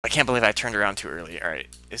I can't believe I turned around too early. Alright,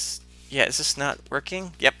 yeah, is this not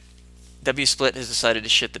working? Yep. W-Split has decided to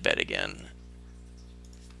shit the bed again.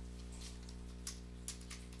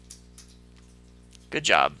 Good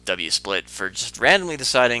job, W-Split, for just randomly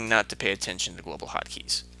deciding not to pay attention to global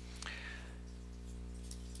hotkeys.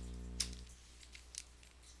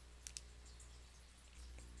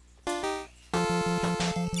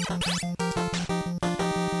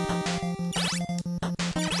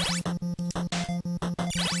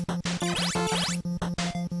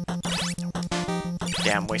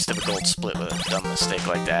 Damn waste of a gold split with a dumb mistake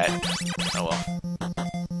like that. Oh well.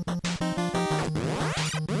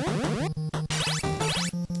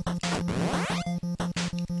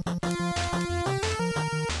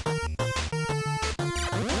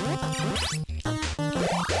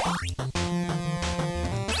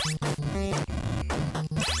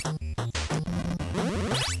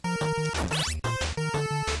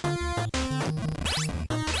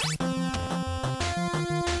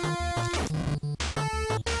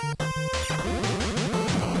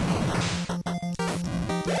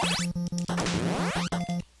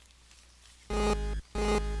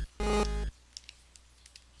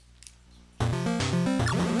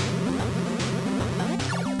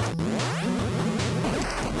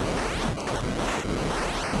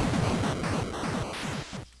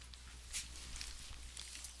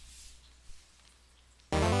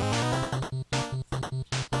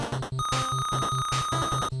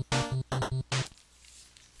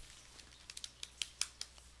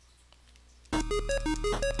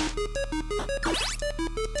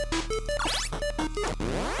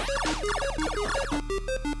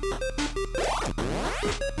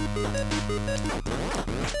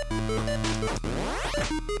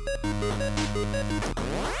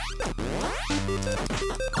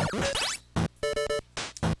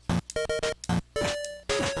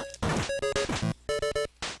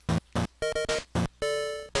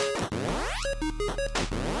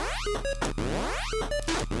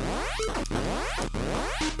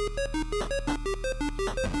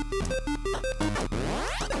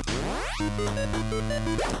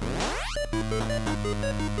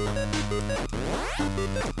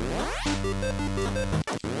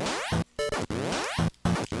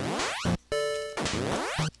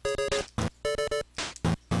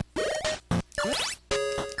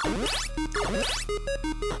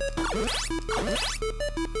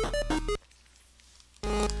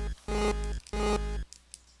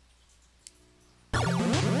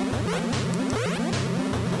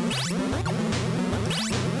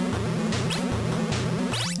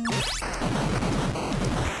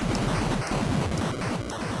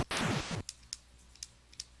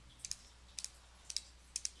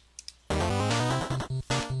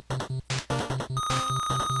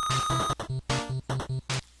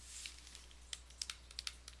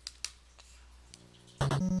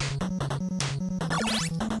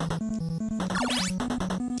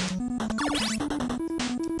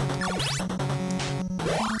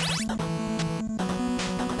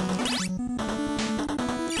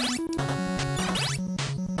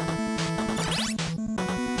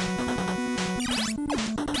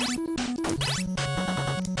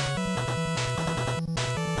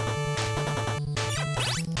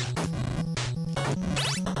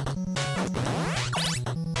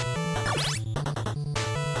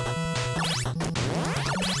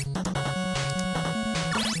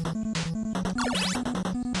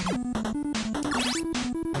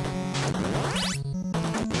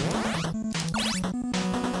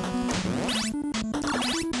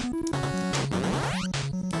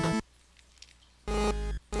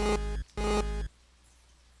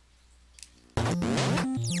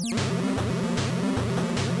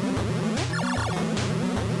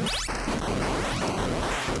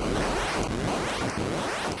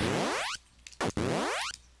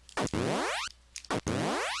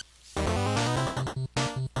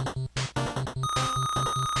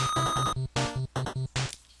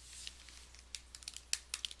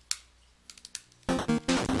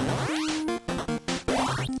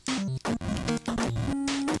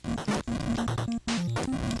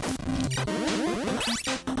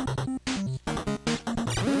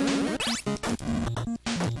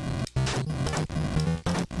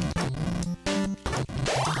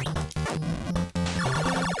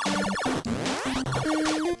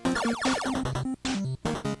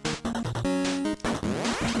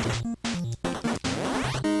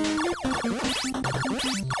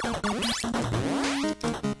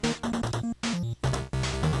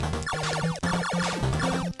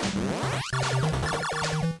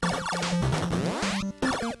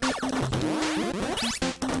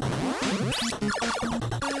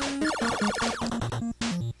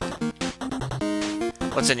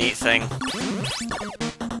 What's a neat thing?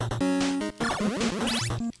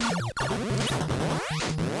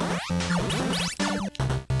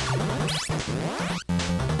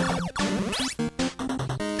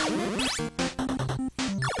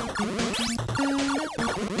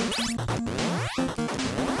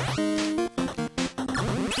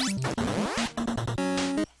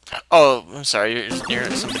 Oh, I'm sorry, you're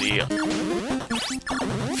somebody...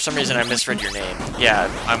 For some reason I misread your name. Yeah,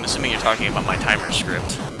 I'm assuming you're talking about my timer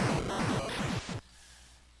script.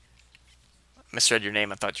 Misread your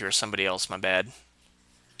name, I thought you were somebody else, my bad.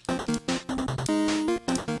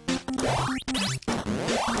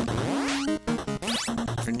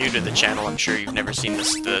 If you're new to the channel, I'm sure you've never seen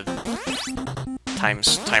the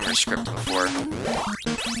timer script before.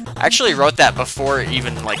 I actually wrote that before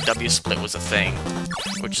even, like, W-split was a thing,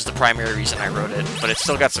 which is the primary reason I wrote it, but it's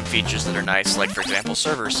still got some features that are nice, like, for example,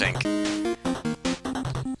 server sync.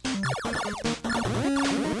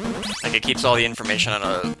 Like, it keeps all the information on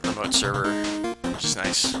a remote server, which is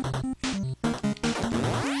nice.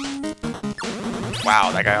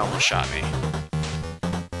 Wow, that guy almost shot me.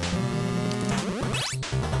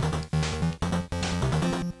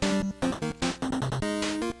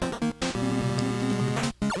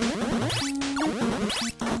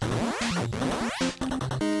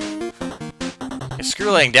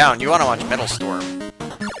 Screw laying down, you want to watch Metal Storm.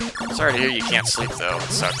 Sorry to hear you can't sleep, though. It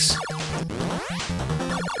sucks.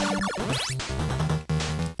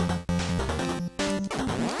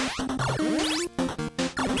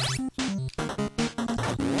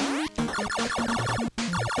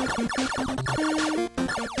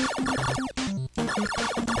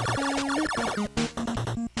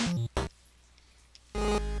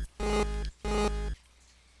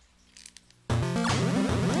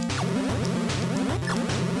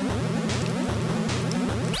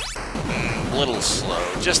 A little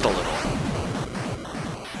slow, just a little.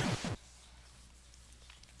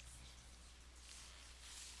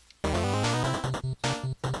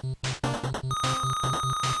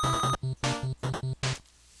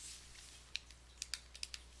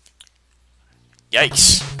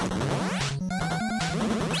 Yikes.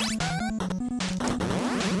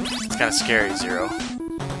 It's kind of scary, Zero.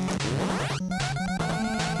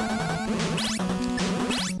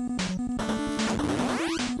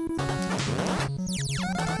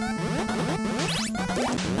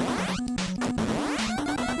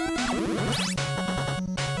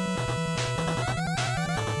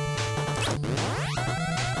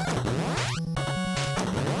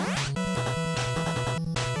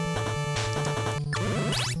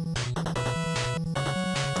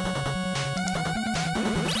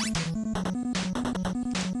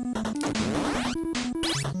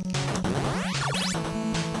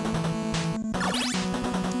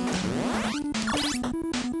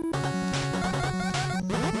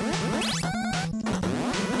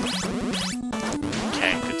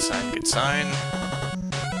 Good sign.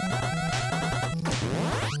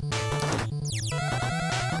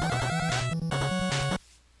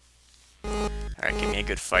 Alright, give me a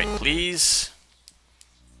good fight, please.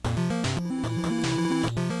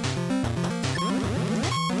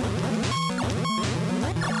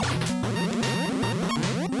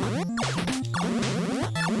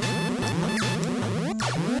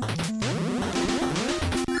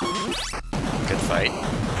 Good fight.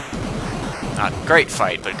 Not great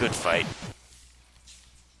fight, but good fight.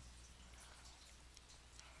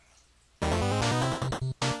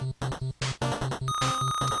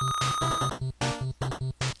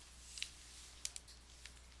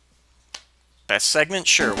 Best segment?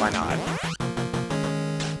 Sure, why not?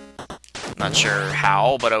 Not sure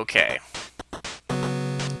how, but okay.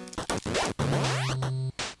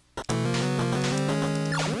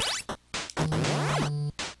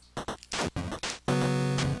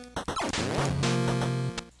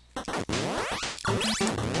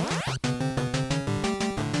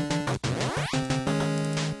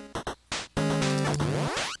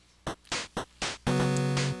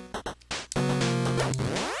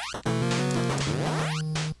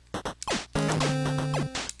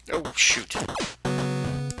 Oh, shoot.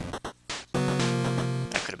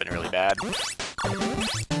 That could have been really bad.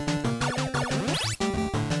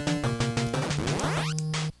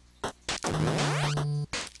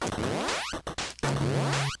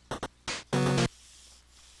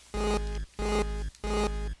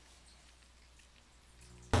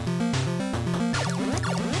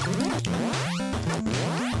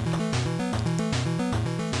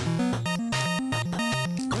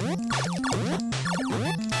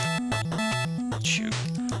 Shoot.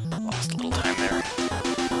 Lost a little time there.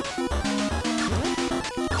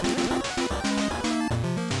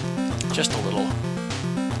 Just a little.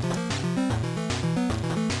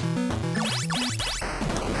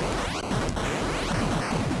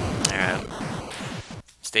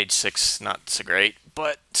 Stage 6, not so great,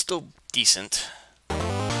 but still decent.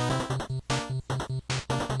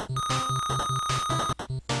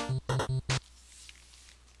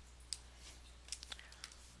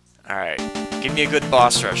 Alright, give me a good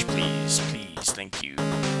boss rush, please. Please, thank you.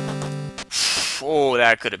 Oh,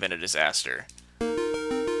 that could have been a disaster.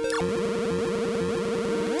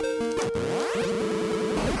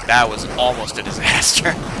 That was almost a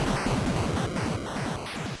disaster.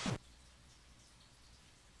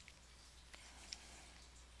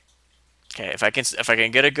 Okay, if I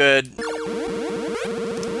can get a good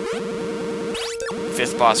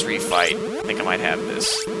 5th boss refight, I think I might have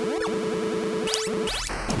this.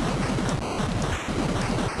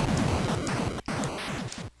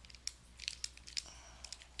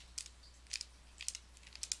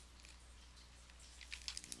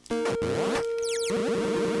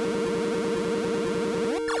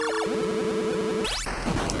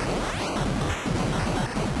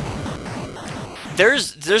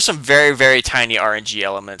 There's some very, very tiny RNG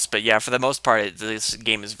elements, but yeah, for the most part, this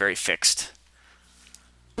game is very fixed.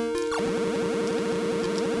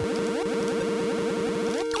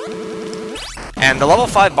 And the level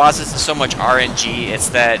 5 boss isn't so much RNG, it's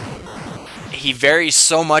that he varies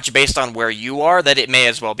so much based on where you are that it may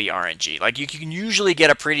as well be RNG. Like, you can usually get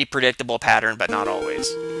a pretty predictable pattern, but not always.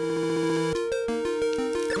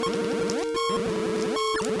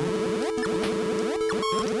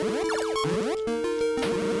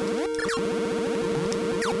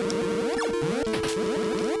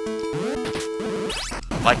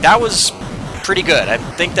 Like, that was pretty good. I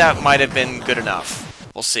think that might have been good enough.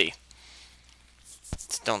 We'll see.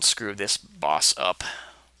 Don't screw this boss up.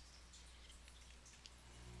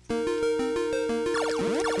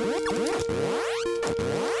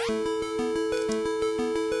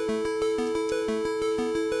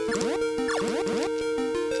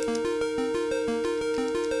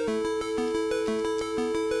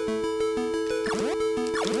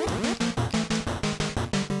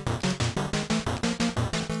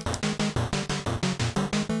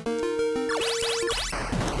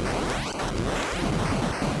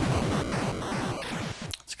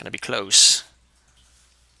 Gonna be close.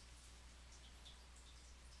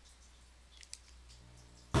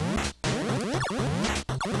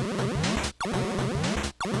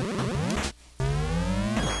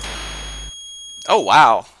 Oh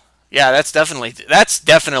wow. Yeah, that's definitely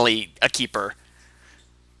a keeper.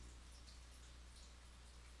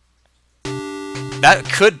 That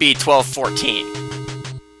could be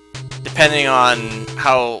 12-14. Depending on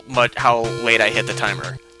how late I hit the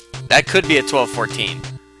timer. That could be a 12-14.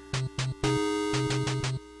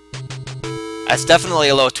 That's definitely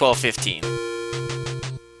a low 12-15.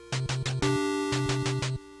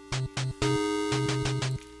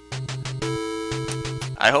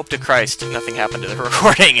 I hope to Christ nothing happened to the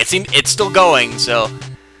recording. It's still going, so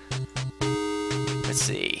let's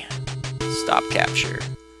see. Stop capture.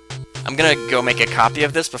 I'm gonna go make a copy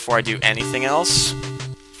of this before I do anything else.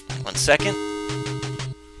 1 second.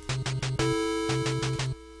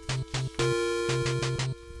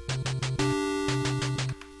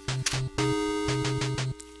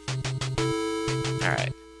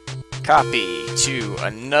 Alright. Copy to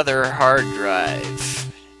another hard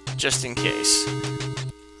drive, just in case.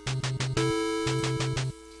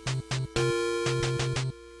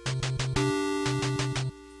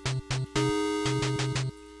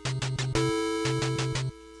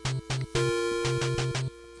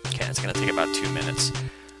 Okay, it's gonna take about 2 minutes.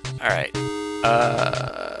 Alright.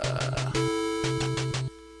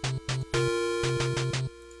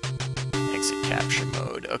 Exit capture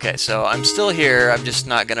mode. Okay, so I'm still here. I'm just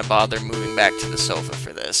not gonna bother moving back to the sofa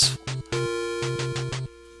for this.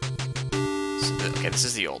 So okay, this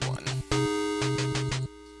is the old one.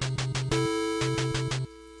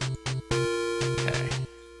 Okay.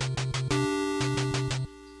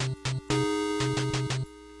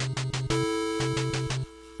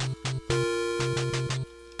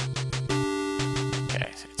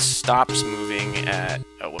 Okay, it stops moving at...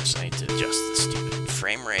 Oh, whoops, I need to adjust the stupid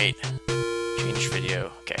frame rate. Change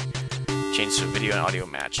video. Okay. Change to video and audio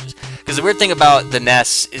matches. Because the weird thing about the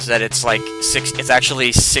NES is that it's like it's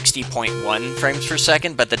actually 60.1 frames per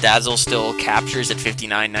second, but the Dazzle still captures at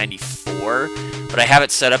 59.94. But I have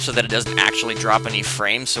it set up so that it doesn't actually drop any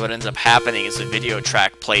frames, so what ends up happening is the video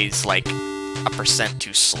track plays like a %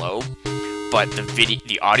 too slow, but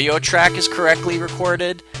the audio track is correctly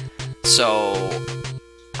recorded, so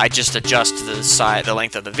I just adjust the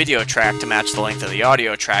length of the video track to match the length of the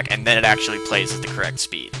audio track, and then it actually plays at the correct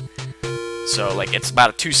speed. So, like, it's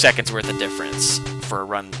about 2 seconds worth of difference for a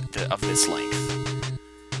run of this length.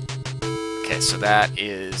 Okay, so that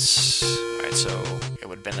is... Alright, so it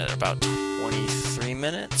would have been at about 23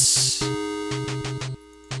 minutes.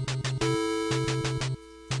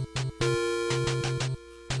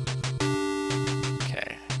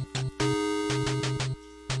 Okay.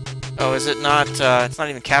 Oh, is it not, it's not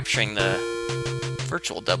even capturing the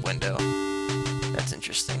virtual dub window. That's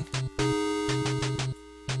interesting.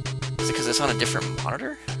 Is it because it's on a different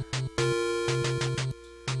monitor?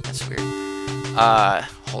 That's weird.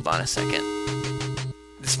 Hold on a second.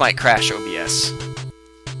 This might crash OBS.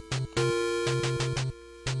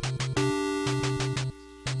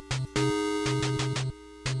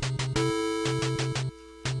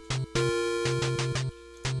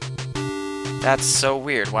 That's so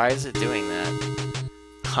weird. Why is it doing that?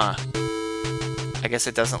 Huh. I guess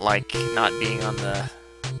it doesn't like not being on the...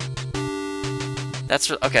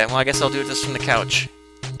 That's... Okay, well I guess I'll do this from the couch.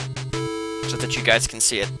 So that you guys can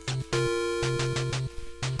see it.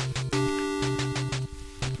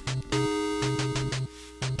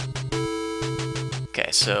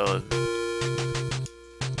 Okay, so...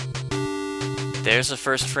 There's the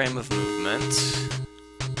first frame of movement.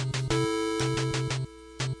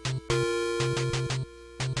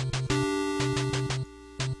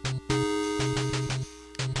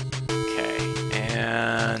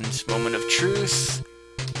 Moment of truth.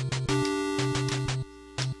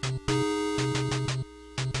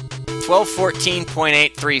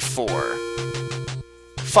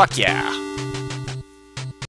 1214.834. Fuck yeah.